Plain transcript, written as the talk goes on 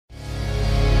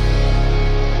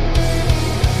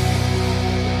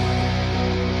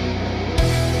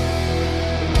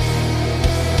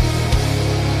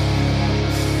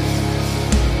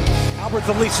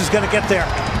Elis is going to get there.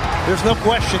 There's no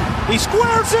question. He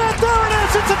squares it. There it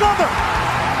is. It's another.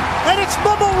 And it's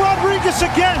Bubba Rodriguez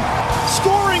again,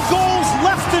 scoring goals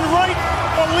left and right.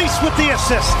 Elis with the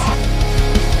assist.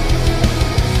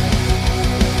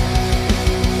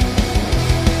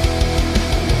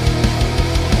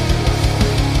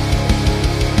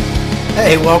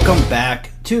 Hey, welcome back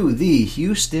to the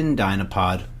Houston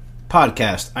Dynapod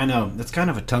podcast. I know, that's kind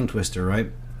of a tongue twister, right?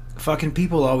 Fucking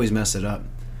people always mess it up.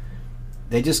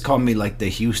 They just call me like the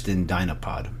Houston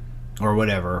Dynapod or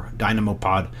whatever, Dynamo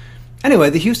Pod. Anyway,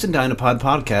 the Houston Dynapod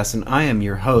podcast, and I am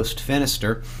your host,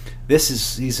 Finister. This is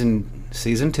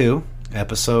season 2,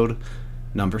 episode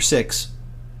number 6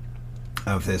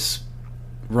 of this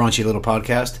raunchy little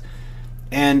podcast.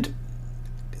 And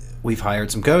we've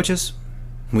hired some coaches.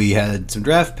 We had some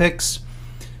draft picks.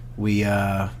 We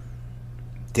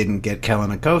didn't get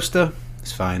Kellen Acosta.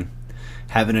 It's fine.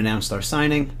 Haven't announced our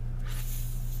signing.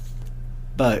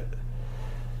 But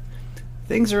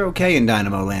things are okay in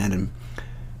Dynamo Land. And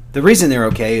the reason they're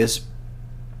okay is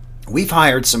we've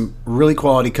hired some really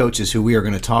quality coaches who we are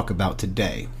going to talk about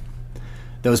today.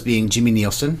 Those being Jimmy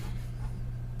Nielsen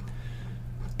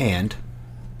and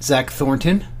Zach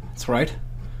Thornton. That's right.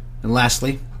 And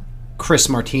lastly, Chris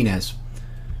Martinez.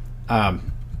 I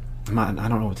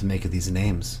don't know what to make of these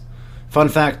names. Fun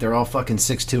fact, they're all fucking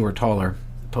 6'2" or taller.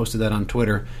 Posted that on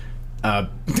Twitter.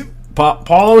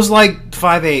 Paulo's like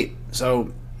 5'8",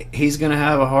 so he's going to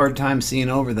have a hard time seeing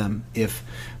over them.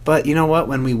 But you know what?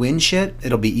 When we win shit,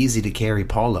 it'll be easy to carry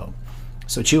Paulo.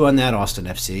 So chew on that, Austin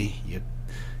FC, you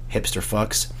hipster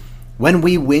fucks. When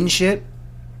we win shit,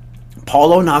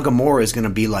 Paulo Nagamura is going to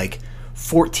be like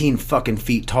 14 fucking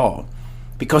feet tall.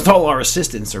 Because all our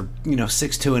assistants are,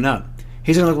 6'2" and up.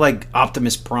 He's going to look like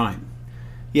Optimus Prime.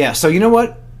 Yeah, so you know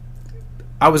what?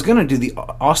 I was going to do the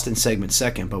Austin segment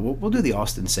second, but we'll do the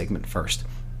Austin segment first.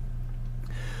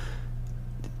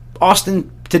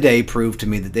 Austin today proved to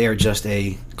me that they are just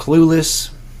a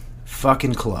clueless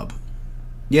fucking club.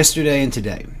 Yesterday and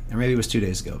today. Or maybe it was 2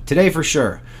 days ago. Today for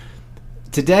sure.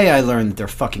 Today I learned that they're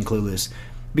fucking clueless.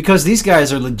 Because these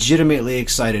guys are legitimately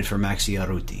excited for Maxi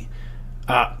Arruti.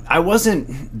 I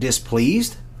wasn't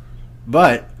displeased,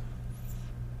 but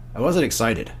I wasn't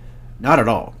excited. Not at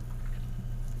all.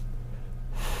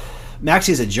 Maxi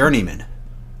is a journeyman.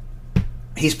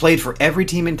 He's played for every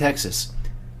team in Texas.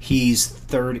 He's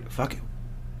 31.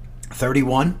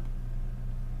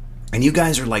 And you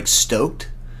guys are like stoked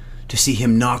to see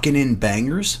him knocking in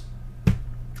bangers?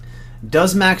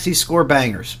 Does Maxi score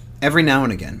bangers? Every now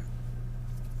and again.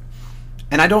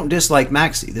 And I don't dislike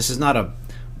Maxi. This is not a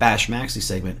Bash Maxi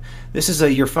segment. This is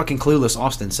a You're Fucking Clueless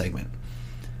Austin segment.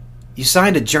 You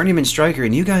signed a journeyman striker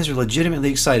and you guys are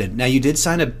legitimately excited. Now you did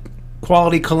sign a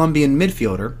quality Colombian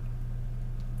midfielder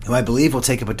who I believe will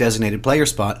take up a designated player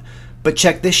spot, but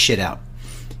check this shit out.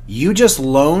 You just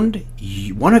loaned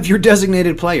one of your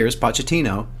designated players,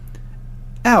 Pochettino,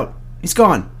 out. He's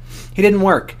gone. He didn't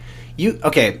work.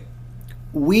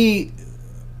 We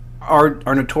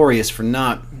are notorious for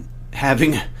not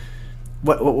having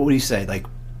what would you say, like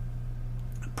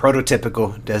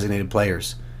prototypical designated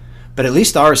players. But at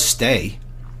least ours stay,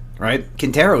 right?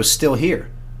 Quintero's still here.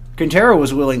 Quintero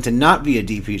was willing to not be a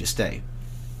DP to stay.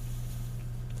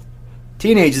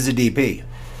 Teenage is a DP.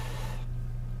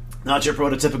 Not your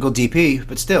prototypical DP,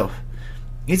 but still.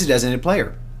 He's a designated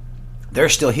player. They're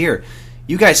still here.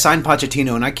 You guys signed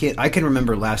Pochettino, and I can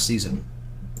remember last season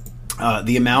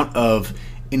the amount of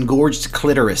engorged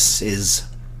clitoris is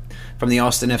from the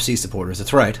Austin FC supporters.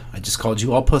 That's right. I just called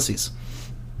you all pussies.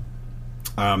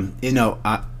 I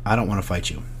don't want to fight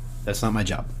you. That's not my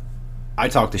job. I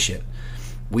talk to shit.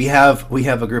 We have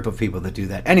a group of people that do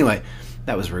that. Anyway,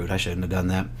 that was rude. I shouldn't have done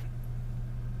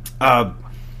that.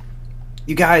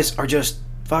 You guys are just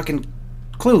fucking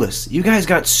clueless. You guys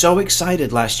got so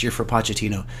excited last year for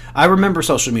Pochettino. I remember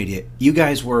social media. You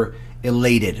guys were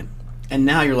elated. And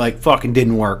now you're like, fucking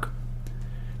didn't work.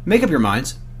 Make up your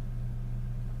minds.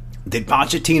 Did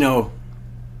Pochettino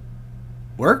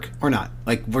work or not?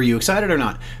 Like, were you excited or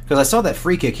not? Because I saw that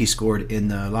free kick he scored in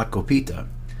the La Copita.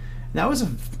 That was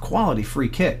a quality free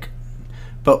kick.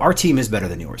 But our team is better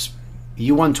than yours.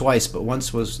 You won twice, but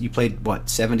once you played,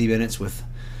 70 minutes with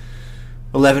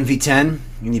 11v10,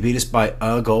 and you beat us by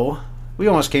a goal? We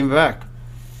almost came back.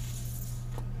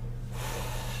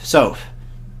 So,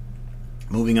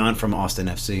 moving on from Austin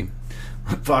FC.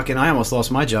 Fucking, I almost lost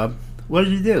my job. What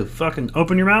did you do? Fucking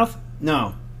open your mouth?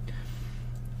 No.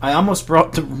 I almost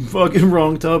brought the fucking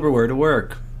wrong Tupperware to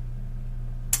work.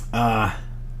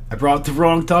 I brought the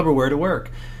wrong Tupperware to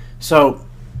work. So,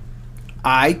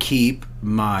 I keep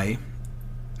my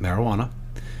marijuana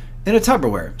in a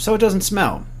Tupperware so it doesn't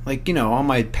smell. Like, you know, all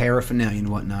my paraphernalia and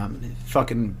whatnot.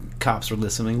 Fucking cops are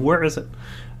listening. Where is it?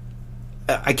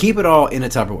 I keep it all in a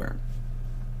Tupperware.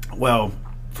 Well,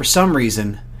 for some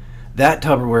reason, that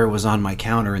Tupperware was on my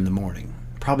counter in the morning.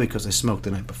 Probably because I smoked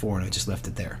the night before and I just left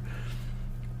it there.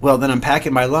 Well, then I'm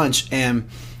packing my lunch and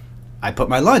I put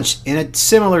my lunch in a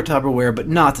similar Tupperware, but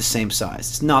not the same size.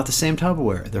 It's not the same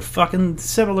Tupperware. They're fucking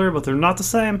similar, but they're not the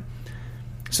same.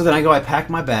 So then I pack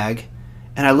my bag,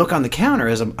 and I look on the counter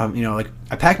as I'm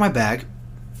I pack my bag,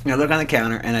 and I look on the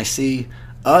counter, and I see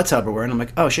a Tupperware, and I'm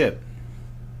like, oh shit.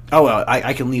 Oh well,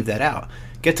 I can leave that out.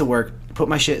 Get to work, put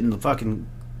my shit in the fucking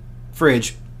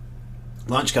fridge.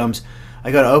 Lunch comes,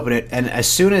 I go to open it, and as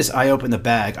soon as I open the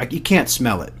bag, you can't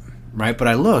smell it, right? But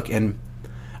I look, and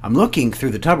I'm looking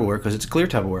through the Tupperware because it's clear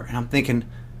Tupperware, and I'm thinking,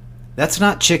 that's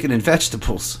not chicken and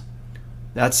vegetables.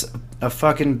 That's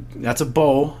a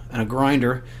bowl and a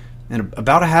grinder and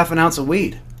about a half an ounce of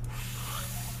weed.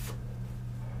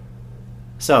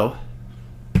 So,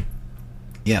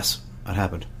 yes, that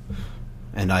happened.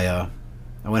 And I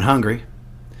went hungry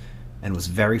and was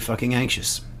very fucking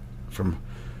anxious from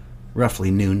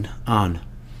roughly noon on.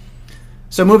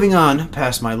 So moving on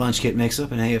past my lunch kit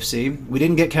mix-up in AFC, we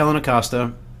didn't get Kellen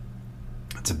Acosta.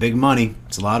 It's a big money.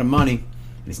 It's a lot of money.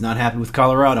 And he's not happy with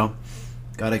Colorado.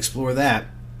 Got to explore that.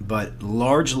 But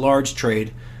large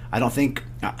trade. I don't think...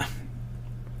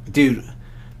 dude,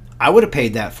 I would have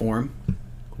paid that for him.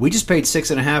 We just paid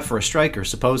 $6.5 for a striker,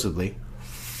 supposedly.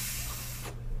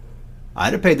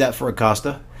 I'd have paid that for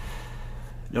Acosta.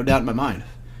 No doubt in my mind.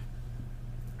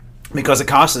 Because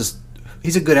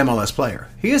he's a good MLS player.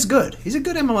 He is good. He's a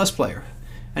good MLS player.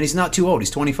 And he's not too old. He's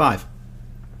 25.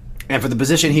 And for the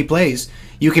position he plays,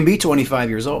 you can be 25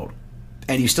 years old.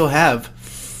 And you still have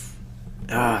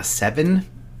 7.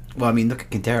 Well, I mean, look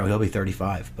at Quintero. He'll be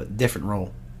 35, but different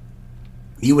role.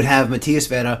 You would have Matias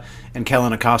Vera and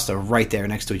Kellen Acosta right there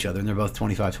next to each other, and they're both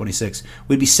 25, 26.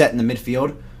 We'd be set in the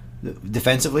midfield.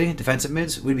 Defensive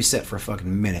mids, we'd be set for a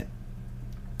fucking minute.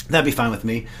 That'd be fine with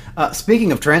me.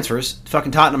 Speaking of transfers,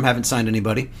 fucking Tottenham haven't signed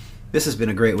anybody. This has been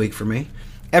a great week for me.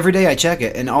 Every day I check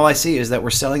it, and all I see is that we're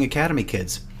selling academy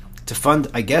kids to fund,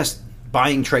 I guess,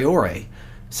 buying Traore.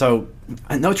 So,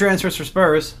 no transfers for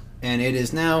Spurs, and it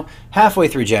is now halfway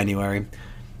through January,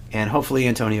 and hopefully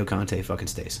Antonio Conte fucking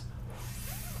stays.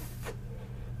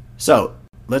 So,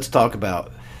 let's talk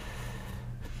about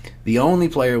the only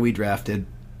player we drafted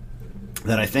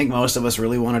that I think most of us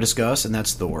really want to discuss, and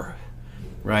that's Thor.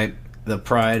 Right? The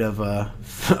pride of, the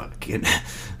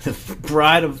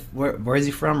pride of, where is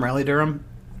he from? Raleigh-Durham,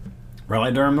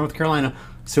 North Carolina.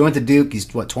 So he went to Duke. He's,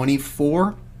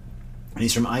 24? And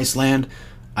he's from Iceland.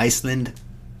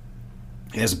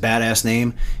 He has a badass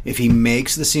name. If he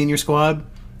makes the senior squad,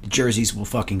 jerseys will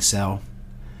fucking sell.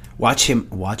 Watch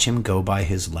him go by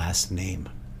his last name.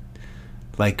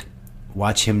 Like,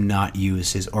 watch him not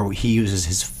use he uses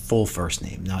his full first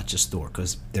name, not just Thor,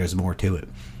 because there's more to it.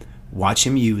 Watch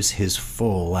him use his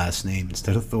full last name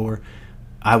instead of Thor.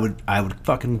 I would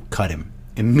fucking cut him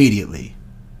immediately.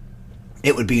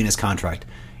 It would be in his contract.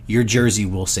 Your jersey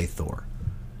will say Thor.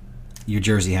 Your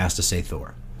jersey has to say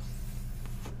Thor.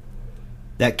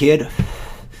 That kid,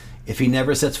 if he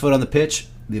never sets foot on the pitch,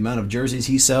 the amount of jerseys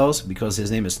he sells because his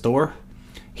name is Thor,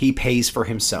 he pays for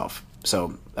himself.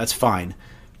 So that's fine.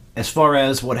 As far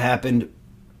as what happened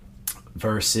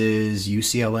versus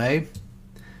UCLA,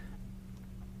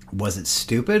 was it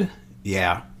stupid?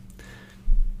 Yeah.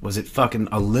 Was it fucking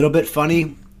a little bit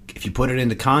funny? If you put it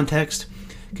into context,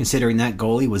 considering that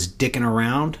goalie was dicking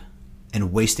around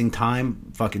and wasting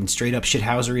time, fucking straight up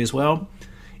shithousery as well.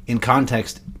 In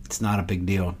context, it's not a big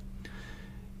deal.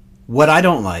 What I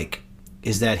don't like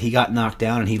is that he got knocked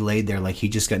down and he laid there like he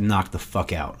just got knocked the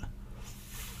fuck out.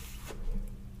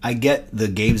 I get the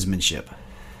gamesmanship.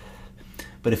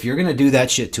 But if you're going to do that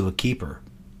shit to a keeper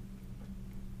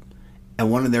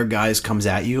and one of their guys comes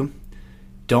at you,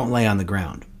 don't lay on the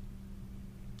ground.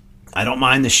 I don't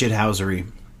mind the shithousery,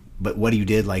 but what you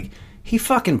did, like, he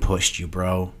fucking pushed you,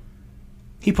 bro.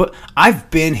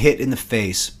 I've been hit in the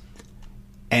face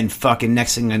and fucking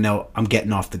next thing I know, I'm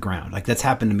getting off the ground. Like, that's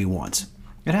happened to me once.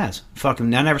 It has.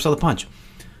 Fucking, I never saw the punch.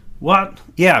 What?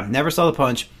 Yeah, never saw the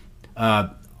punch.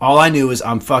 All I knew is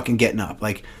I'm fucking getting up.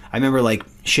 Like, I remember, like,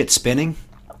 shit spinning,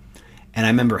 and I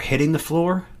remember hitting the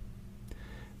floor,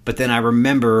 but then I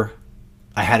remember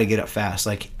I had to get up fast.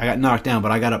 Like, I got knocked down,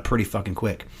 but I got up pretty fucking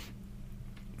quick.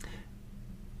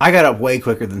 I got up way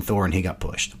quicker than Thor, and he got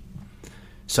pushed.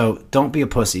 So, don't be a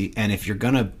pussy, and if you're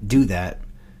gonna do that,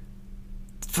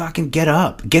 fucking get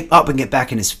up. Get up and get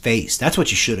back in his face. That's what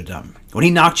you should have done. When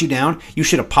he knocked you down, you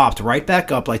should have popped right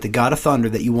back up like the God of Thunder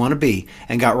that you want to be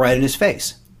and got right in his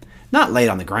face. Not laid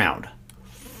on the ground.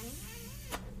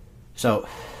 So,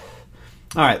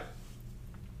 all right.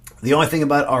 The only thing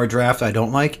about our draft I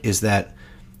don't like is that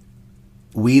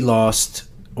we lost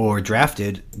or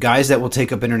drafted guys that will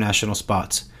take up international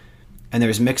spots. And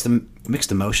there's mixed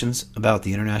emotions about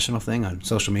the international thing on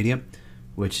social media,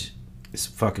 which is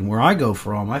fucking where I go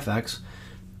for all my facts.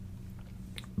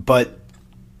 But,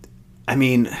 I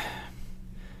mean,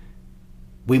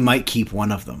 we might keep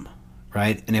one of them,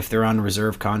 right? And if they're on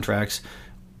reserve contracts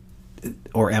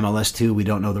or MLS 2, we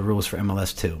don't know the rules for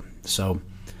MLS 2. So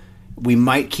we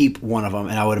might keep one of them,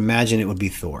 and I would imagine it would be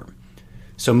Thor.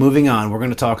 So moving on, we're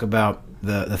going to talk about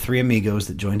the three amigos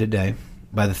that joined today.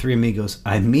 By the three amigos,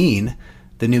 I mean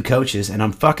the new coaches, and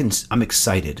I'm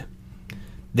excited.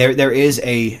 There is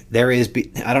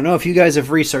I don't know if you guys have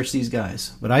researched these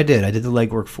guys, but I did the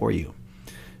legwork for you,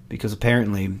 because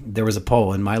apparently there was a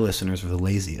poll and my listeners were the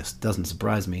laziest. Doesn't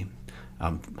surprise me.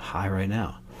 I'm high right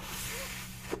now.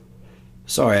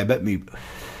 Sorry, I bet me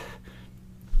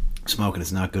smoking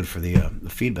is not good for the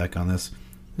feedback on this.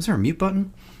 Is there a mute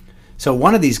button? So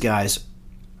one of these guys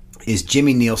is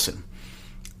Jimmy Nielsen.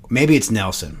 Maybe it's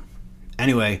Nelson.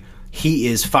 Anyway, he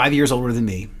is 5 years older than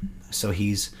me, so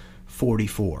he's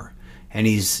 44. And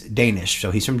he's Danish,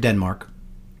 so he's from Denmark.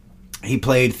 He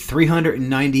played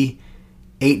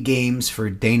 398 games for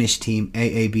Danish team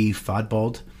AAB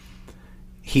Fodbold.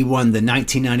 He won the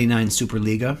 1999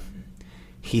 Superliga.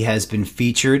 He has been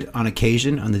featured on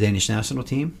occasion on the Danish national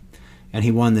team. And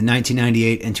he won the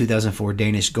 1998 and 2004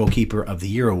 Danish Goalkeeper of the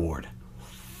Year award.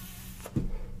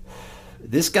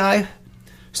 This guy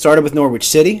started with Norwich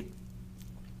City,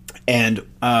 and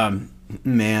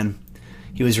man,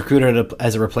 he was recruited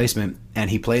as a replacement, and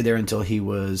he played there until he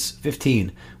was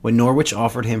 15. When Norwich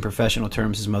offered him professional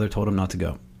terms, his mother told him not to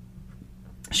go.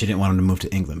 She didn't want him to move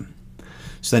to England.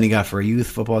 So then he got for a youth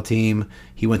football team.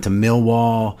 He went to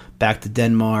Millwall, back to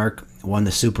Denmark, won the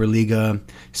Superliga,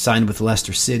 signed with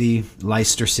Leicester City.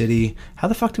 How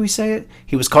the fuck do we say it?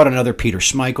 He was called another Peter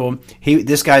Schmeichel.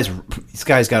 This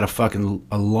guy's got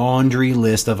a laundry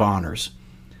list of honors.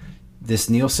 This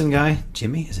Nielsen guy,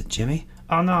 Jimmy, is it Jimmy?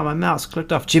 Oh no, my mouse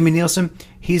clicked off. Jimmy Nielsen,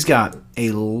 he's got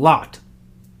a lot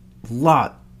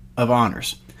of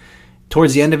honors.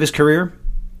 Towards the end of his career,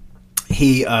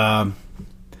 he had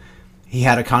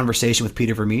a conversation with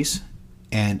Peter Vermees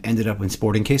and ended up in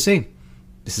Sporting KC.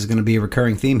 This is going to be a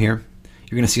recurring theme here.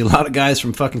 You're going to see a lot of guys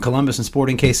from fucking Columbus and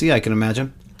Sporting KC, I can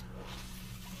imagine.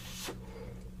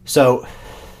 So,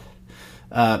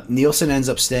 Nielsen ends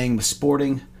up staying with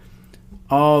Sporting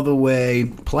all the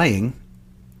way playing.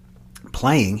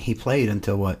 He played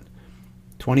until what?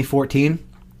 2014?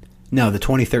 No, the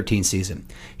 2013 season.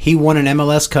 He won an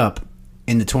MLS Cup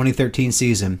in the 2013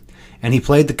 season, and he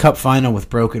played the Cup final with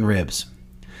broken ribs.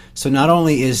 So not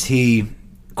only is he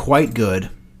quite good,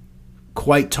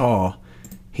 quite tall,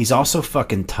 he's also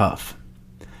fucking tough.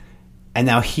 And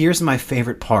now here's my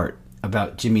favorite part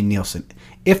about Jimmy Nielsen.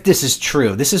 If this is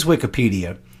true, this is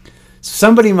Wikipedia.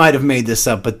 Somebody might have made this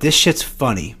up, but this shit's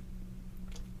funny.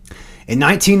 In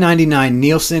 1999,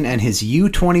 Nielsen and his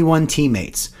U21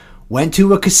 teammates went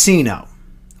to a casino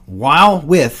while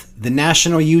with the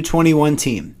national U21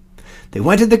 team. They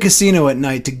went to the casino at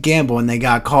night to gamble and they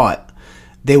got caught.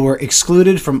 They were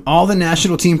excluded from all the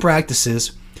national team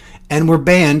practices and were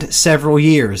banned several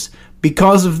years.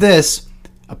 Because of this,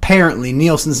 apparently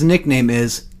Nielsen's nickname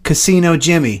is Casino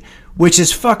Jimmy, which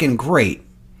is fucking great.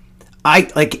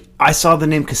 I saw the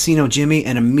name Casino Jimmy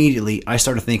and immediately I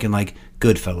started thinking like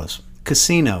Goodfellas,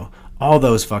 Casino, all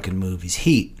those fucking movies,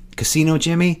 Heat, Casino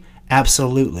Jimmy,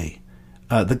 absolutely.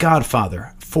 The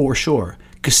Godfather, for sure.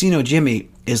 Casino Jimmy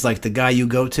is like the guy you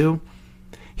go to.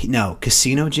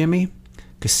 Casino Jimmy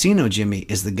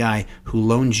is the guy who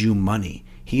loans you money.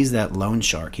 He's that loan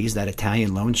shark. He's that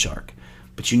Italian loan shark.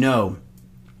 But you know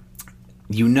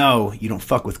you don't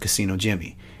fuck with Casino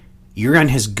Jimmy. You're on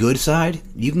his good side,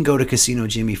 you can go to Casino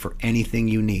Jimmy for anything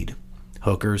you need.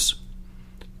 Hookers,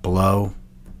 blow,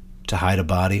 to hide a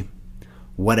body,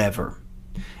 whatever.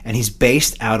 And he's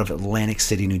based out of Atlantic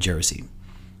City, New Jersey.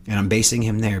 And I'm basing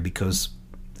him there because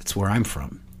that's where I'm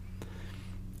from.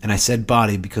 And I said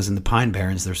body because in the Pine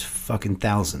Barrens, there's fucking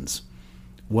thousands.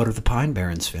 What are the Pine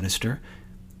Barrens, Finister?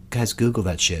 Guys, Google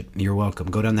that shit. You're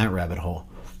welcome. Go down that rabbit hole.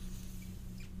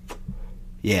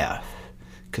 Yeah.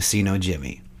 Casino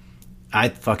Jimmy. I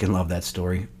fucking love that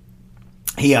story.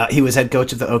 He was head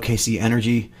coach of the OKC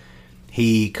Energy.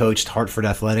 He coached Hartford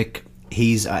Athletic.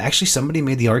 He's actually, somebody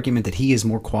made the argument that he is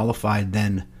more qualified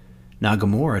than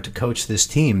Nagamura to coach this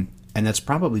team, and that's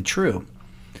probably true.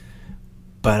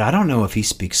 But I don't know if he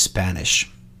speaks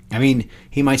Spanish. I mean,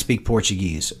 he might speak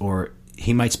Portuguese, or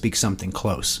he might speak something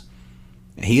close.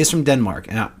 He is from Denmark,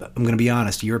 and I'm going to be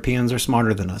honest, Europeans are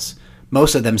smarter than us.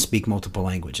 Most of them speak multiple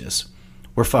languages.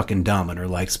 We're fucking dumb and are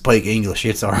like, speak English,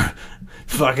 it's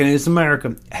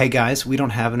America. Hey guys, we don't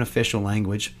have an official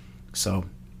language, so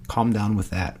calm down with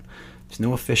that. There's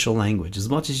no official language. As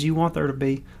much as you want there to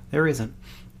be, there isn't.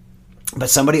 But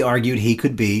somebody argued he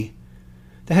could be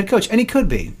the head coach, and he could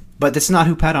be, but that's not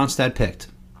who Pat Onstad picked.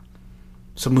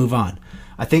 So move on.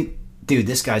 I think, dude,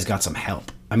 this guy's got some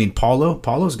help. I mean,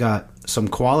 Paulo's got some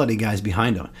quality guys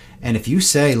behind him. And if you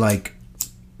say, like,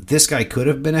 this guy could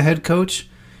have been a head coach,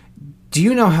 do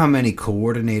you know how many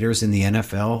coordinators in the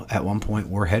NFL at one point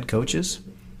were head coaches?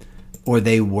 Or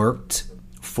they worked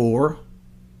for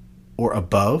or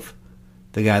above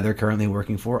the guy they're currently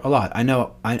working for? A lot. I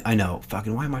know.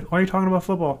 Fucking, why are you talking about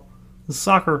football? It's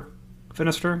soccer.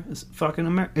 Finister. It's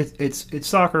fucking it's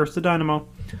soccer. It's the Dynamo.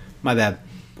 My bad.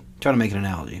 Trying to make an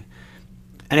analogy.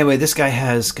 Anyway, this guy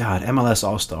has, MLS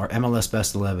All-Star, MLS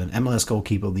Best 11, MLS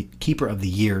Goalkeeper of the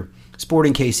Year,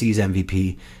 Sporting KC's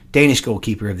MVP, Danish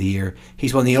Goalkeeper of the Year.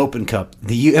 He's won the Open Cup,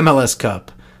 the MLS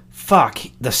Cup. Fuck,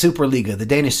 the Superliga, the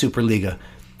Danish Superliga.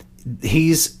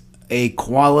 He's a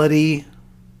quality,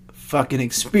 fucking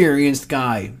experienced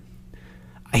guy.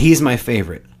 He's my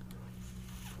favorite.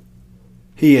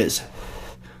 He is.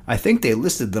 I think they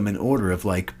listed them in order of,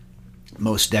 like,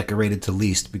 most decorated to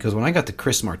least, because when I got to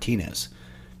Chris Martinez,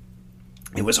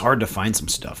 it was hard to find some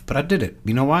stuff, but I did it.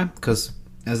 You know why? Because,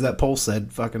 as that poll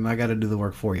said, fucking I got to do the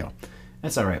work for you.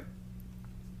 That's all right.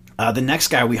 The next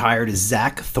guy we hired is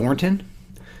Zach Thornton.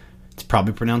 It's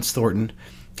probably pronounced Thornton.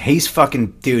 He's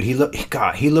fucking, dude, he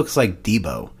looks like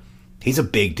Debo. He's a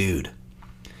big dude.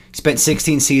 He spent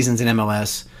 16 seasons in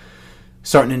MLS,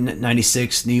 starting in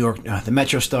 96, New York, the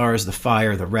Metro Stars, the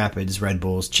Fire, the Rapids, Red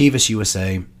Bulls, Chivas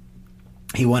USA.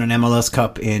 He won an MLS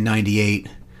Cup in 98.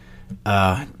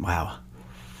 Wow.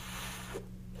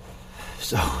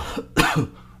 So,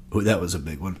 ooh, that was a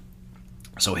big one.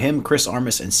 So him, Chris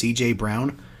Armas, and C.J.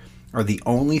 Brown are the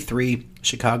only 3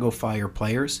 Chicago Fire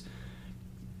players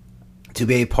to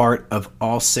be a part of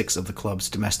all 6 of the club's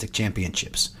domestic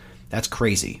championships. That's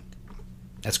crazy.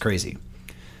 That's crazy.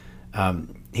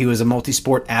 He was a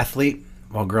multi-sport athlete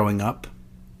while growing up.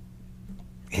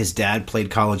 His dad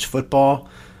played college football.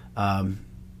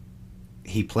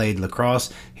 He played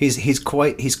lacrosse. He's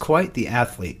quite the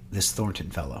athlete, this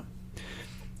Thornton fellow.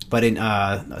 But in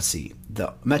let's see,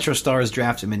 the Metro Stars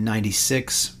draft him in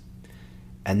 '96,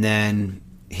 and then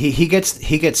he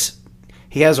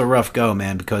has a rough go,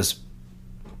 man, because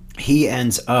he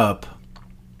ends up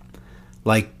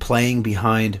like playing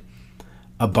behind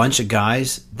a bunch of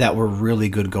guys that were really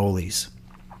good goalies.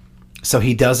 So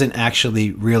he doesn't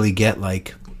actually really get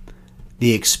like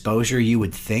the exposure you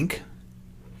would think.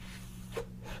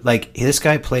 Like, this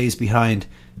guy plays behind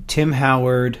Tim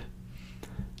Howard.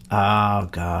 Oh,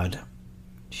 God.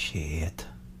 Shit.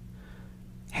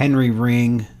 Henry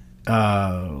Ring.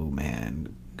 Oh,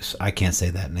 man. I can't say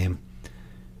that name.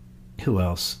 Who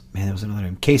else? Man, there was another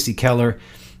name. Casey Keller.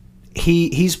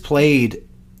 He's played...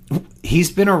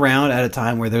 He's been around at a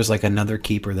time where there's, like, another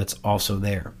keeper that's also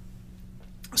there.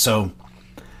 So,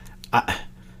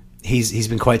 he's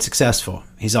been quite successful.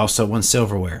 He's also won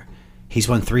silverware. He's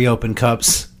won 3 Open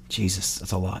Cups. Jesus,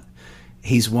 that's a lot.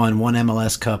 He's won 1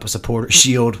 MLS Cup, a Supporter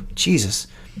Shield. Jesus.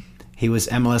 He was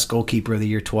MLS Goalkeeper of the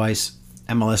Year twice,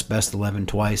 MLS Best 11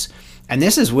 twice. And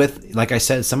this is with, like I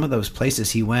said, some of those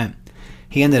places he went,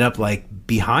 he ended up like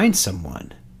behind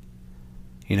someone,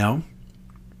 you know?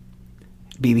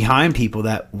 Be behind people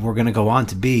that were going to go on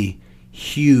to be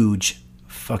huge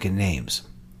fucking names.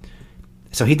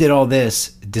 So he did all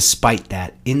this despite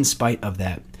that, in spite of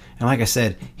that. And like I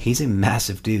said, he's a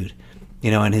massive dude. You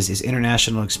know, and his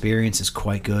international experience is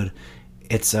quite good.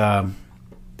 It's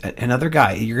another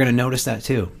guy. You're going to notice that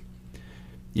too.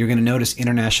 You're going to notice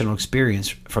international experience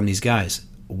from these guys.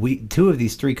 2 of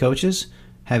these 3 coaches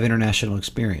have international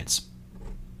experience.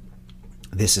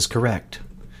 This is correct.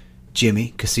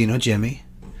 Jimmy, Casino Jimmy,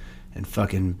 and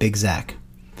fucking Big Zach.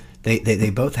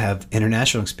 They both have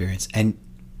international experience, and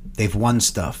they've won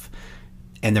stuff.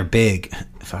 And they're big.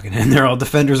 Fucking, and they're all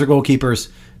defenders or goalkeepers.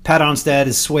 Pat Onstad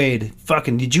is Suede.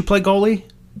 Fucking, did you play goalie?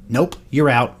 Nope, you're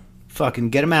out.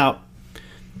 Fucking get him out.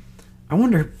 I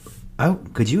wonder,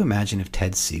 could you imagine if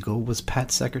Ted Siegel was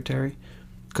Pat's secretary?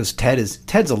 Because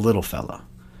Ted's a little fella.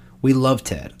 We love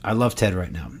Ted. I love Ted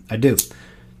right now. I do.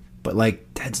 But like,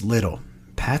 Ted's little.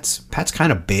 Pat's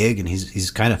kind of big, and he's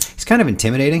kind of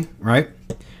intimidating, right?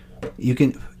 You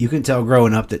can tell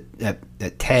growing up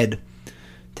that Ted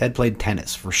played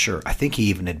tennis for sure. I think he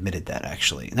even admitted that,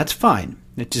 actually. And that's fine.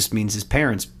 It just means his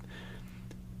parents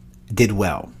did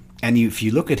well. And if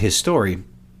you look at his story,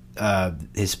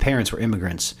 his parents were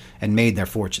immigrants and made their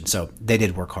fortune, so they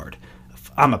did work hard.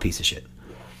 I'm a piece of shit.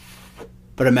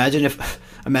 But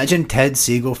imagine Ted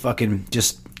Siegel fucking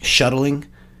just shuttling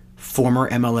former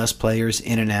MLS players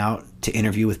in and out to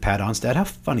interview with Pat Onstad. How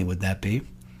funny would that be?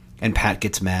 And Pat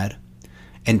gets mad.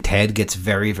 And Ted gets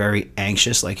very, very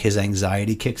anxious, like his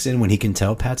anxiety kicks in when he can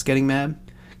tell Pat's getting mad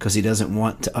because he doesn't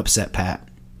want to upset Pat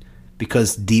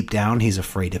because deep down he's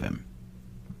afraid of him.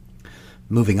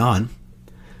 Moving on.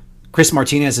 Chris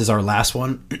Martinez is our last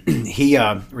one. He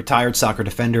retired soccer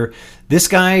defender. This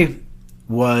guy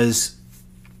was...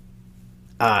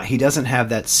 he doesn't have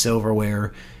that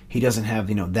silverware. He doesn't have,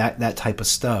 that type of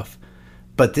stuff.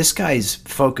 But this guy's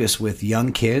focus with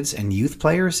young kids and youth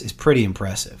players is pretty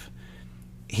impressive.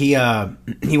 He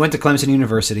went to Clemson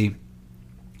University.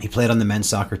 He played on the men's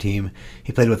soccer team.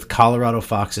 He played with Colorado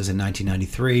Foxes in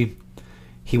 1993.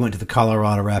 He went to the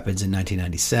Colorado Rapids in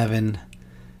 1997.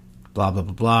 Blah, blah,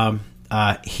 blah,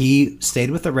 blah. He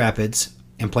stayed with the Rapids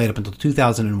and played up until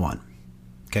 2001.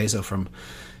 Okay, so from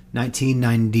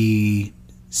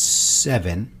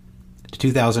 1997 to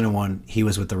 2001, he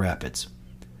was with the Rapids.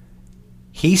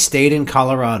 He stayed in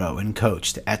Colorado and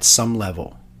coached at some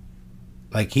level.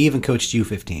 Like, he even coached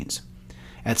U15s.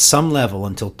 At some level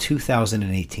until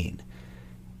 2018.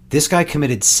 This guy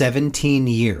committed 17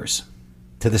 years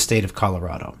to the state of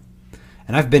Colorado.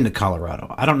 And I've been to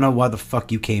Colorado. I don't know why the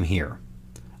fuck you came here.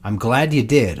 I'm glad you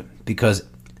did, because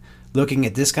looking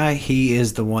at this guy, he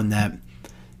is the one that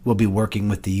will be working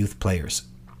with the youth players.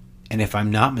 And if I'm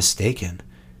not mistaken,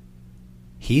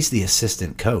 he's the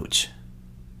assistant coach.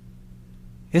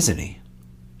 Isn't he?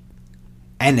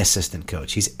 An assistant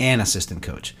coach. He's an assistant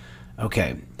coach.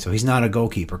 Okay, so he's not a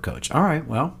goalkeeper coach. All right,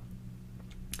 well,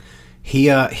 he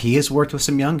has worked with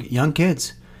some young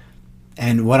kids.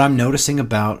 And what I'm noticing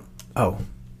about...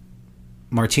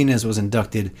 Martinez was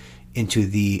inducted into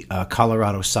the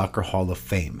Colorado Soccer Hall of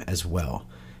Fame as well.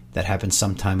 That happened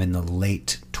sometime in the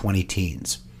late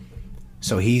 20-teens.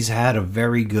 So he's had a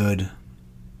very good,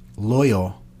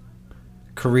 loyal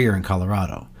career in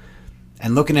Colorado.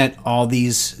 And looking at all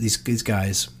these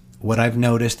guys, what I've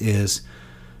noticed is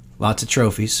lots of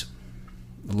trophies.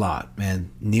 A lot, man.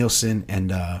 Nielsen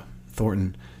and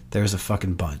Thornton, there's a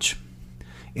fucking bunch.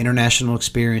 International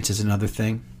experience is another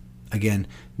thing. Again,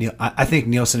 I think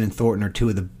Nielsen and Thornton are two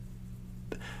of the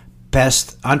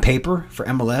best on paper for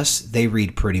MLS. They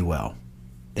read pretty well.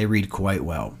 They read quite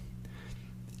well.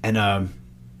 And,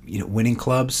 winning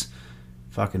clubs.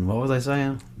 Fucking, what was I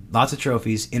saying? Lots of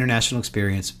trophies, international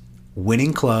experience,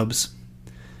 winning clubs.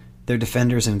 They're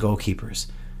defenders and goalkeepers.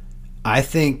 I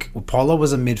think Paulo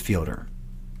was a midfielder.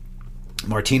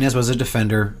 Martinez was a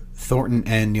defender. Thornton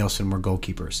and Nielsen were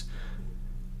goalkeepers.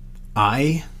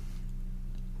 I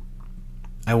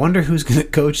wonder who's going to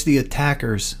coach the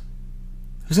attackers.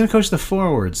 Who's going to coach the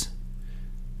forwards?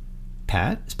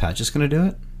 Pat? Is Pat just going to do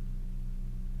it?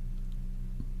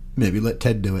 Maybe let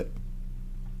Ted do it.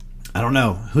 I don't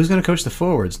know. Who's going to coach the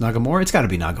forwards? Nagamura? It's got to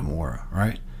be Nagamura,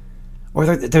 right? Or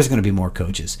there's going to be more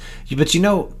coaches. But you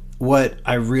know what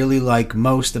I really like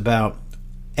most about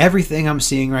everything I'm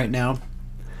seeing right now?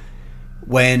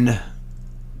 When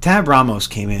Tab Ramos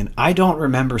came in, I don't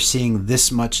remember seeing this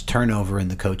much turnover in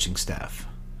the coaching staff.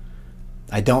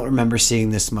 I don't remember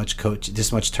seeing this much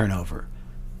turnover.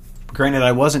 Granted,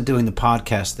 I wasn't doing the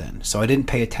podcast then, so I didn't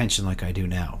pay attention like I do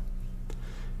now.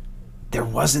 There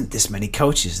wasn't this many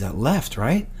coaches that left,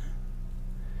 right?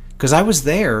 Because I was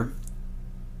there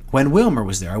when Wilmer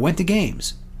was there. I went to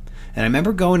games. And I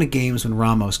remember going to games when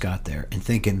Ramos got there and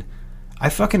thinking, I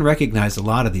fucking recognized a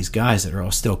lot of these guys that are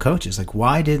all still coaches. Like,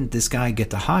 why didn't this guy get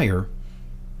to hire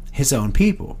his own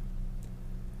people?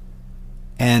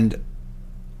 And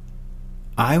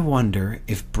I wonder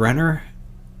if Brenner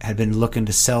had been looking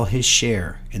to sell his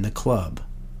share in the club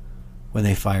when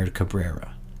they fired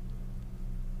Cabrera.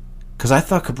 Because I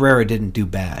thought Cabrera didn't do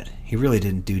bad. He really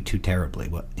didn't do too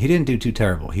terribly. He didn't do too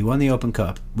terrible. He won the Open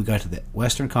Cup. We got to the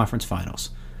Western Conference Finals.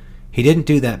 He didn't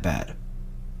do that bad.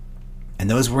 And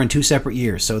those were in 2 separate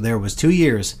years. So there was 2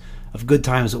 years of good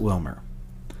times at Wilmer.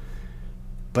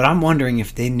 But I'm wondering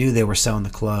if they knew they were selling the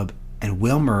club and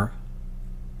Wilmer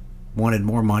wanted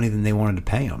more money than they wanted to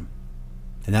pay him.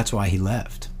 And that's why he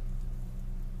left.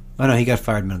 Oh no, he got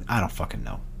fired. I don't fucking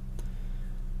know.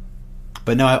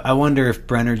 But no, I wonder if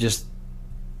Brenner just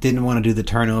didn't want to do the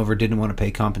turnover, didn't want to pay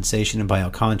compensation and buy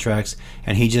out contracts,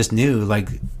 and he just knew, like,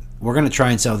 we're going to try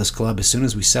and sell this club. As soon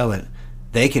as we sell it,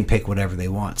 they can pick whatever they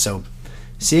want. So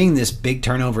seeing this big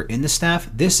turnover in the staff,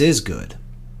 this is good.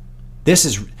 This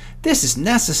is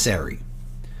necessary.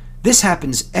 This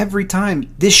happens every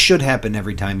time. This should happen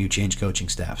every time you change coaching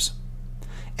staffs.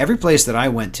 Every place that I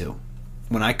went to,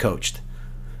 when I coached.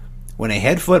 When a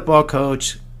head football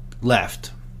coach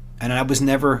left, and I've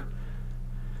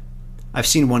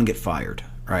seen one get fired,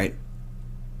 right?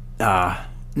 No,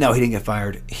 he didn't get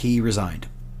fired. He resigned.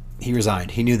 He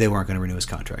knew they weren't going to renew his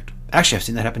contract. Actually, I've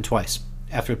seen that happen twice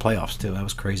after the playoffs, too. That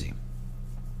was crazy.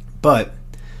 But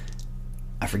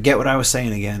I forget what I was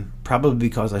saying again, probably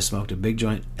because I smoked a big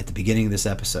joint at the beginning of this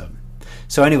episode.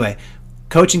 So anyway,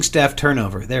 coaching staff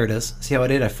turnover. There it is. See how I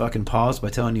did? I fucking paused by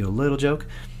telling you a little joke.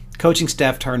 Coaching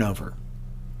staff turnover.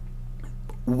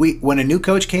 When a new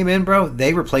coach came in, bro,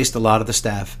 they replaced a lot of the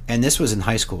staff. And this was in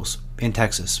high schools in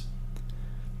Texas.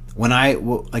 When I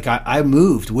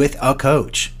moved with a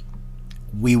coach.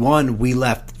 We won, we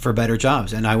left for better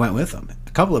jobs, and I went with them.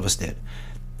 A couple of us did.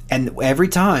 And every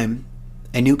time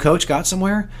a new coach got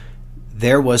somewhere,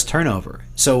 there was turnover.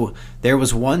 So there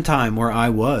was one time where I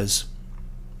was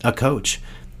a coach,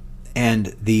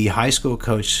 and the high school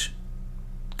coach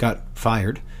got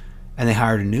fired, and they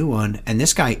hired a new one, and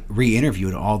this guy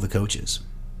re-interviewed all the coaches.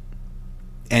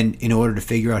 And in order to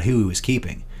figure out who he was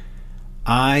keeping,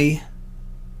 I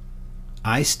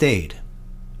stayed,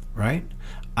 right?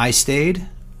 I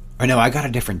got a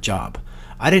different job.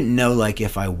 I didn't know,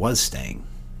 if I was staying.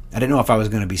 I didn't know if I was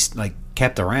going to be,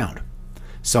 kept around.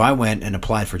 So I went and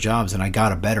applied for jobs, and I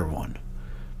got a better one.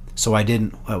 So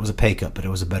it was a pay cut, but it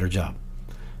was a better job.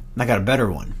 And I got a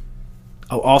better one.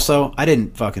 Oh, also, I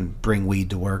didn't fucking bring weed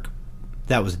to work.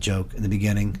 That was a joke in the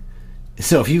beginning.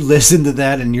 So if you listen to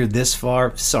that and you're this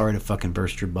far, sorry to fucking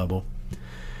burst your bubble.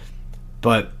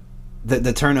 But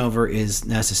the turnover is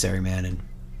necessary, man, and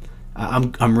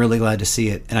I'm really glad to see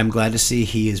it, and I'm glad to see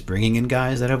he is bringing in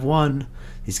guys that have won.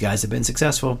 These guys have been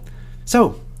successful.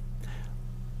 So,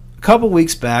 a couple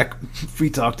weeks back, we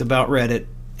talked about Reddit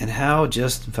and how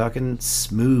just fucking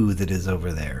smooth it is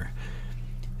over there.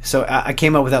 So I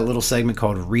came up with that little segment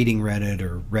called Reading Reddit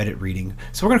or Reddit Reading.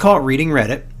 So we're going to call it Reading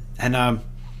Reddit, and I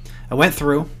went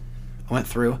through,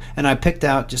 and I picked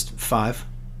out just five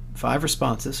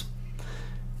responses,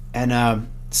 and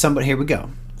here we go.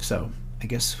 So I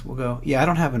guess we'll go. Yeah, I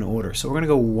don't have an order, so we're gonna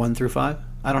go 1 through 5.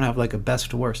 I don't have a best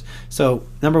to worst. So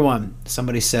number 1,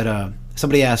 somebody asked,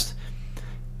 somebody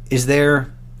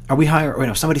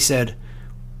said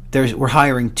we're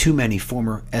hiring too many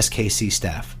former SKC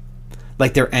staff.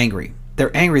 They're angry.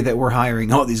 They're angry that we're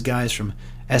hiring all these guys from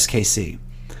SKC.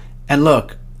 And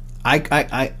look,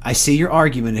 I see your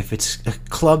argument if it's a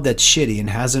club that's shitty and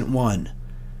hasn't won.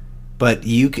 But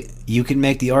you can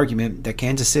make the argument that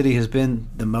Kansas City has been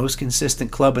the most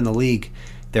consistent club in the league.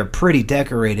 They're pretty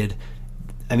decorated.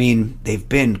 I mean, they've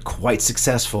been quite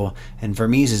successful, and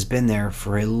Vermees has been there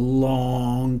for a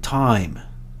long time.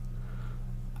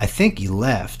 I think he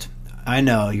left. I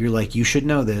know, you're you should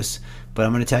know this, but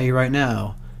I'm going to tell you right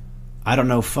now, I don't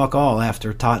know fuck all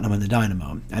after Tottenham and the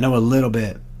Dynamo. I know a little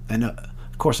bit.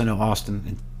 Of course I know Austin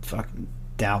and fucking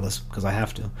Dallas, because I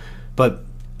have to. But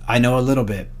I know a little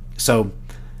bit. So,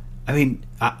 I mean,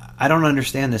 I don't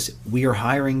understand this. We are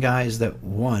hiring guys that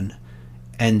won,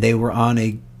 and they were on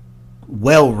a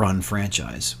well-run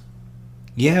franchise.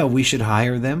 Yeah, we should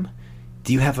hire them.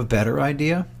 Do you have a better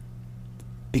idea?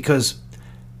 Because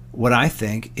what I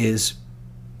think is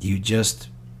you just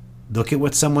look at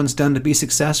what someone's done to be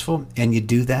successful, and you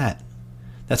do that.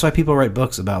 That's why people write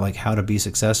books about how to be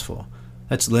successful.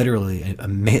 That's literally a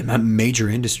major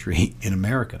industry in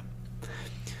America.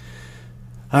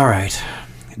 All right,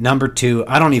 number 2.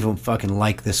 I don't even fucking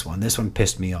like this one. This one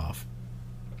pissed me off.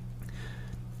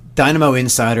 Dynamo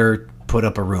Insider put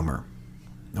up a rumor,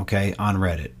 okay, on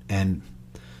Reddit. And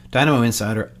Dynamo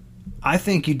Insider, I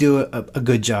think you do a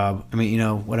good job. I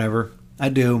mean, whatever. I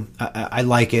do. I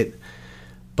like it.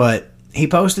 But he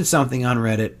posted something on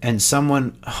Reddit, and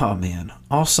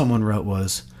all someone wrote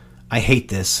was, I hate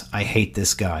this. I hate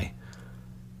this guy.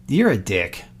 You're a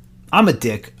dick. I'm a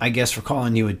dick, I guess, for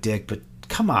calling you a dick, but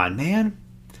come on, man.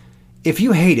 If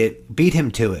you hate it, beat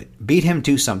him to it. Beat him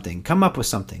to something. Come up with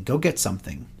something. Go get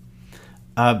something.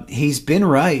 He's been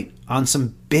right on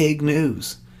some big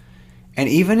news. And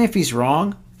even if he's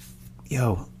wrong,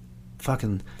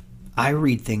 I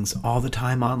read things all the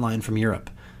time online from Europe.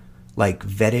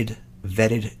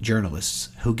 Vetted journalists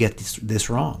who get this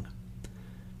wrong.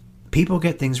 People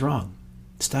get things wrong.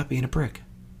 Stop being a prick.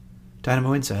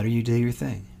 Dynamo Insider, you do your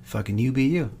thing. Fucking you be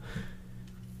you.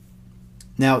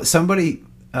 Now, somebody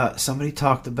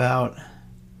talked about...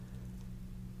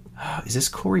 is this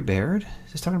Corey Baird?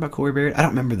 Is this talking about Corey Baird? I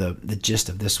don't remember the gist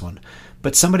of this one.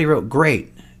 But somebody wrote,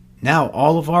 great. Now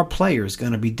all of our players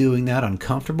going to be doing that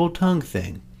uncomfortable tongue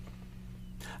thing.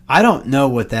 I don't know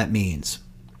what that means.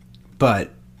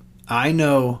 But I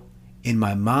know in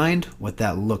my mind what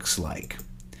that looks like.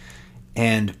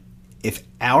 And if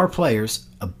our players,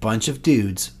 a bunch of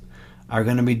dudes, are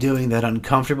going to be doing that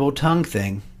uncomfortable tongue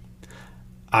thing,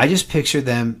 I just picture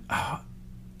them,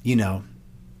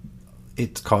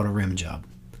 it's called a rim job.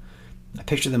 I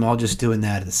picture them all just doing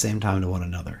that at the same time to one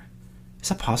another. Is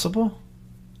that possible?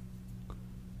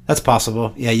 That's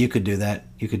possible. Yeah, you could do that.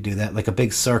 You could do that. Like a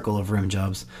big circle of rim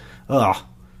jobs. Ugh.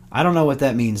 I don't know what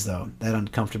that means, though. That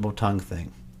uncomfortable tongue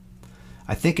thing.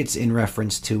 I think it's in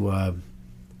reference to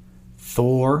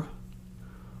Thor.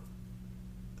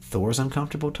 Thor's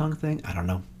uncomfortable tongue thing? I don't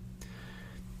know.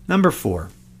 Number 4.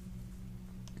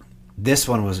 This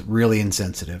one was really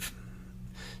insensitive.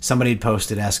 Somebody had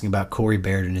posted asking about Corey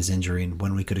Baird and his injury and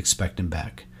when we could expect him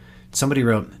back. Somebody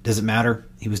wrote, does it matter?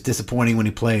 He was disappointing when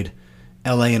he played.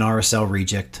 LA and RSL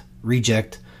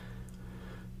reject.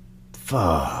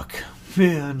 Fuck.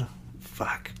 Man.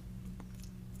 Fuck.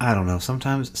 I don't know.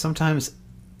 Sometimes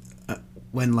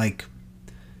when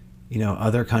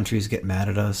other countries get mad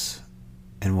at us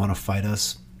and want to fight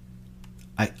us,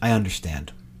 I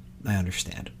understand.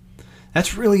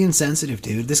 That's really insensitive,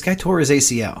 dude. This guy tore his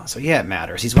ACL. So yeah, it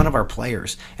matters. He's one of our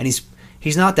players. And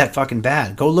he's not that fucking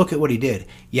bad. Go look at what he did.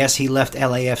 Yes, he left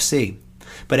LAFC.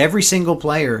 But every single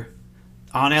player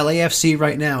on LAFC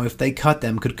right now, if they cut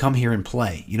them, could come here and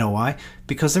play. You know why?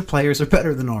 Because their players are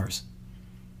better than ours.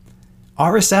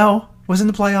 RSL was in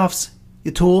the playoffs,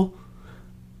 you tool.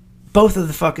 Both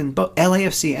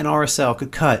LAFC and RSL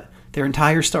could cut their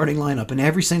entire starting lineup, and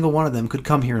every single one of them could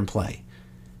come here and play.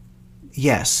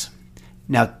 Yes.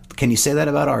 Now, can you say that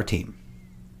about our team?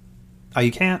 Oh,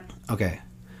 you can't? Okay.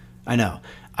 I know.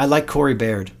 I like Corey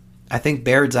Baird. I think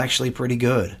Baird's actually pretty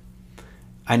good.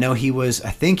 I think he was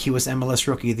MLS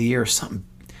Rookie of the Year or something.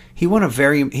 He won a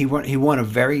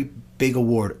very big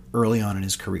award early on in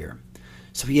his career.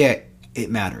 So yeah, it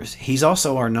matters. He's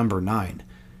also our number 9.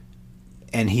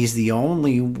 And he's the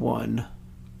only one,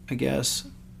 I guess.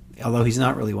 Although he's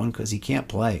not really one because he can't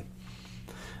play.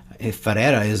 If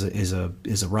Ferreira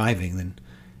is arriving, then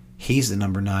he's the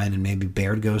number 9 and maybe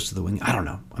Baird goes to the wing. I don't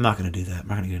know. I'm not going to do that. I'm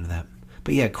not going to get into that.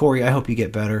 But yeah, Corey, I hope you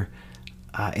get better.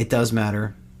 It does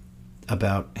matter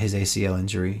about his ACL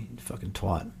injury. Fucking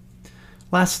twat.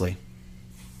 Lastly,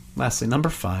 number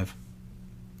 5.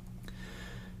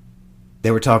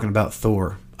 They were talking about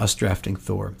Thor, us drafting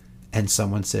Thor. And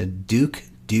someone said, Duke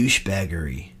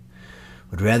douchebaggery.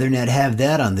 Would rather not have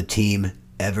that on the team,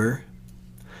 ever.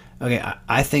 Okay,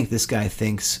 I think this guy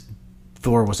thinks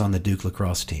Thor was on the Duke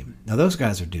lacrosse team. Now, those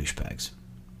guys are douchebags.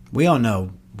 We all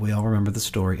know, we all remember the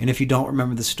story. And if you don't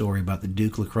remember the story about the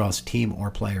Duke lacrosse team or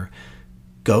player,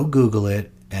 go Google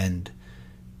it and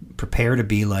prepare to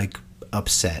be,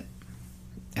 upset.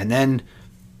 And then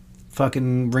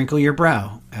fucking wrinkle your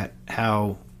brow at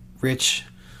how rich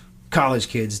college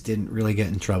kids didn't really get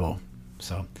in trouble.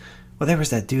 So, well, there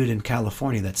was that dude in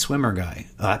California, that swimmer guy.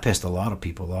 Oh, that pissed a lot of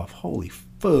people off. Holy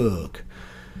fuck.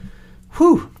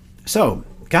 Whew. So,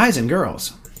 guys and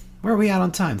girls, where are we at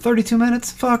on time? 32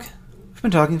 minutes? Fuck. We've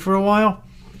been talking for a while.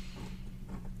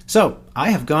 So,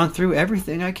 I have gone through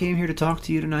everything I came here to talk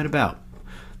to you tonight about.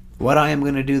 What I am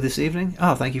going to do this evening?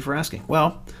 Oh, thank you for asking.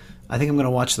 Well, I think I'm going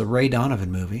to watch the Ray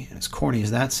Donovan movie. And as corny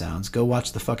as that sounds, go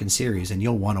watch the fucking series and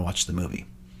you'll want to watch the movie.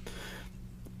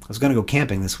 I was going to go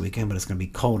camping this weekend, but it's going to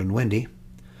be cold and windy.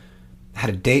 I had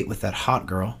a date with that hot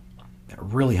girl, that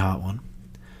really hot one,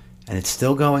 and it's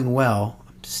still going well.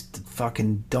 I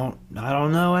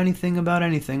don't know anything about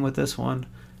anything with this one.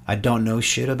 I don't know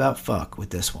shit about fuck with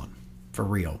this one, for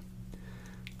real.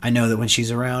 I know that when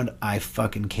she's around, I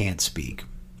fucking can't speak.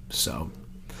 So,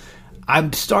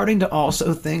 I'm starting to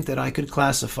also think that I could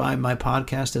classify my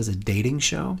podcast as a dating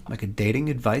show, like a dating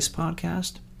advice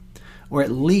podcast. Or at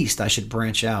least I should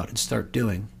branch out and start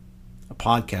doing a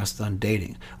podcast on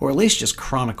dating. Or at least just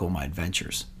chronicle my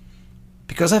adventures.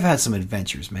 Because I've had some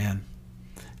adventures, man.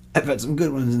 I've had some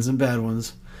good ones and some bad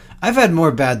ones. I've had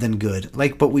more bad than good.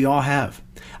 But we all have.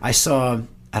 I saw,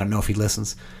 I don't know if he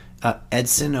listens,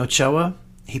 Edson Ochoa.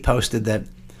 He posted that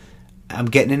I'm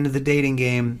getting into the dating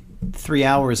game, 3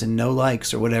 hours and no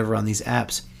likes or whatever on these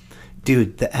apps.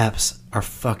 Dude, the apps are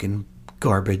fucking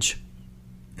garbage.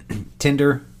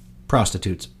 Tinder,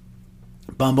 prostitutes.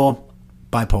 Bumble,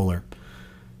 bipolar.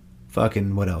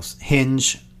 Fucking what else?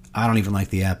 Hinge, I don't even like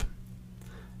the app.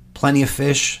 Plenty of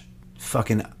Fish,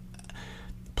 fucking...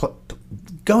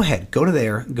 Go ahead, go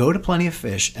to Plenty of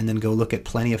Fish, and then go look at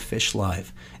Plenty of Fish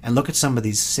Live. And look at some of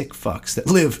these sick fucks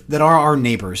that are our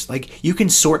neighbors. You can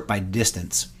sort by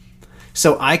distance.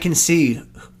 So I can see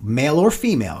male or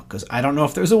female, because I don't know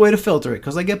if there's a way to filter it,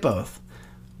 because I get both.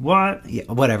 What? Yeah,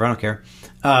 whatever, I don't care.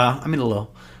 Maybe a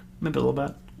little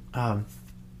bit.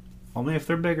 Only if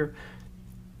they're bigger.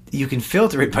 you can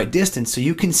filter it by distance, so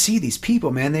you can see these people,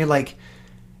 man. They're like,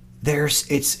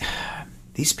 it's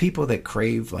these people that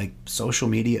crave like social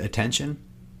media attention,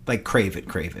 like crave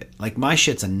it. Like my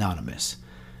shit's anonymous.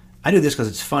 I do this because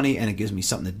it's funny and it gives me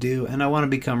something to do, and I want to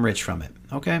become rich from it.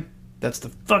 Okay, that's the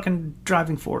fucking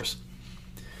driving force.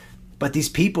 But these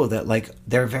people that like,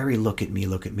 they're very look at me,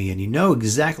 and you know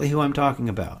exactly who I'm talking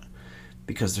about,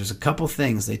 because there's a couple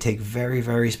things they take very,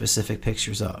 very specific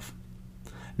pictures of.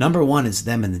 Number one is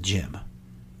them in the gym.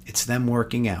 It's them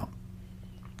working out.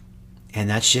 And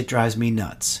that shit drives me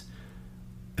nuts.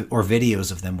 Or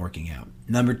videos of them working out.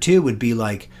 Number two would be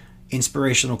like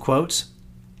inspirational quotes.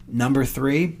 Number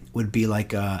three would be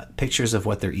like pictures of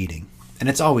what they're eating. And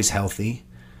it's always healthy.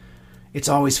 It's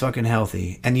always fucking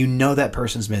healthy. And you know that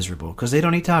person's miserable because they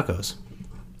don't eat tacos.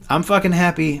 I'm fucking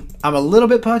happy. I'm a little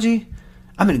bit pudgy.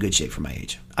 I'm in good shape for my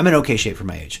age. I'm in okay shape for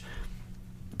my age.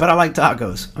 But I like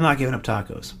tacos. I'm not giving up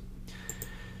tacos.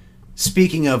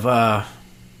 Speaking of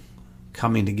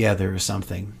coming together or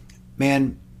something,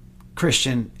 man,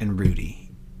 Christian and Rudy,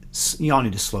 y'all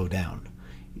need to slow down.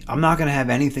 I'm not going to have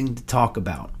anything to talk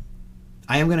about.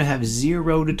 I am going to have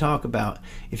zero to talk about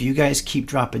if you guys keep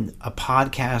dropping a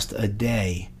podcast a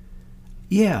day.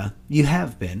 Yeah, you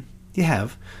have been. You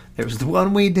have. There was the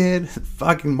one we did,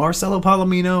 fucking Marcelo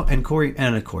Palomino and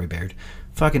Corey Baird.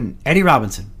 Fucking Eddie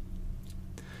Robinson.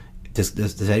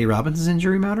 Does Eddie Robinson's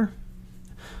injury matter?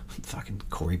 Fucking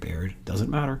Corey Baird. Doesn't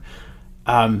matter.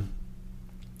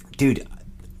 Dude,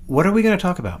 what are we going to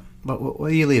talk about? What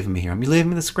are you leaving me here? I'm leaving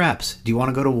me the scraps. Do you want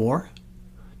to go to war?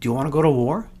 Do you want to go to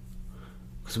war?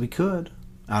 Because we could.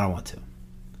 I don't want to.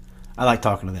 I like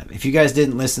talking to them. If you guys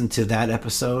didn't listen to that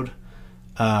episode,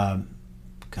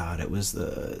 it was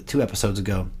 2 episodes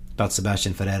ago about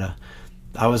Sebastian Ferreira.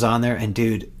 I was on there, and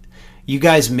dude, you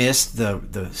guys missed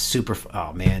the super.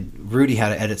 Oh man, Rudy had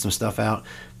to edit some stuff out,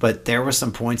 but there were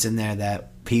some points in there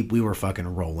that we were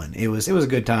fucking rolling. It was a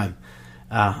good time.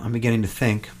 I'm beginning to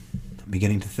think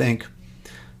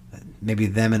that maybe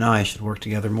them and I should work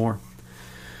together more.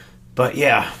 But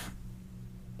yeah,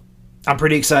 I'm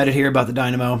pretty excited here about the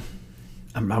Dynamo.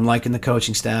 I'm liking the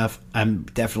coaching staff. I'm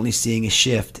definitely seeing a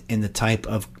shift in the type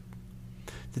of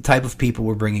people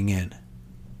we're bringing in.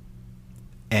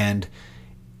 And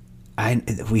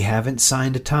we haven't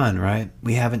signed a ton, right?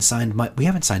 We haven't signed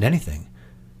anything.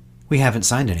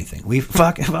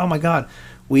 Oh my God.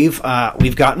 We've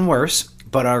gotten worse,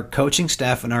 but our coaching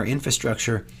staff and our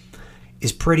infrastructure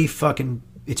is pretty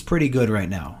good right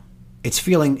now. It's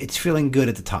feeling good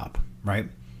at the top, right?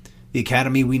 The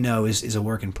academy we know is a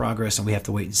work in progress, and we have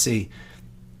to wait and see.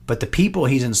 But the people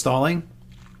he's installing,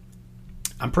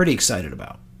 I'm pretty excited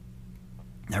about.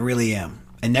 I really am.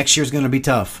 And next year's going to be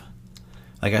tough.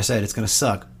 Like I said, it's going to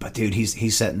suck. But dude,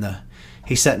 he's setting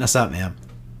us up, man.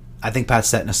 I think Pat's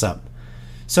setting us up.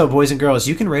 So, boys and girls,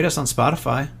 you can rate us on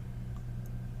Spotify,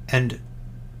 and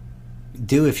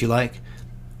do if you like,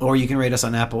 or you can rate us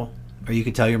on Apple, or you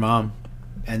can tell your mom,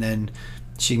 and then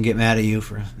she can get mad at you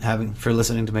for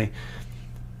listening to me.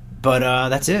 But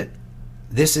that's it.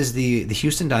 This is the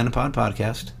Houston Dynapod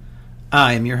podcast.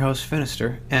 I am your host,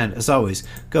 Finister, and as always,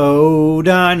 go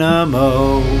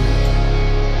Dynamo!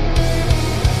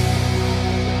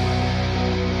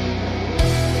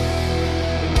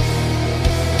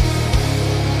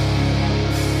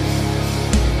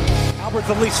 Albert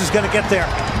Elise is going to get there.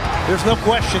 There's no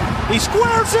question. He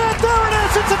squares it. There it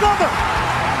is. It's another.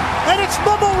 And it's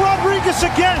Bubba Rodriguez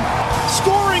again.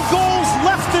 Scoring goals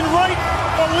left and right.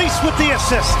 Elise with the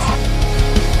assist.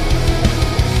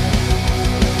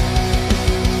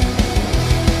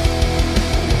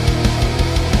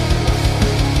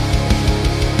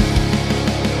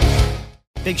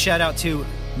 Big shout out to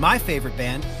my favorite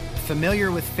band,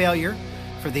 Familiar with Failure,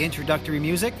 for the introductory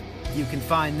music. You can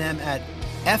find them at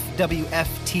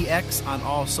FWFTX on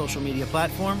all social media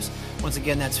platforms. Once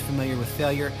again, that's Familiar with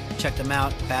Failure. Check them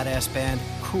out. Badass band,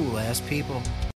 cool ass people.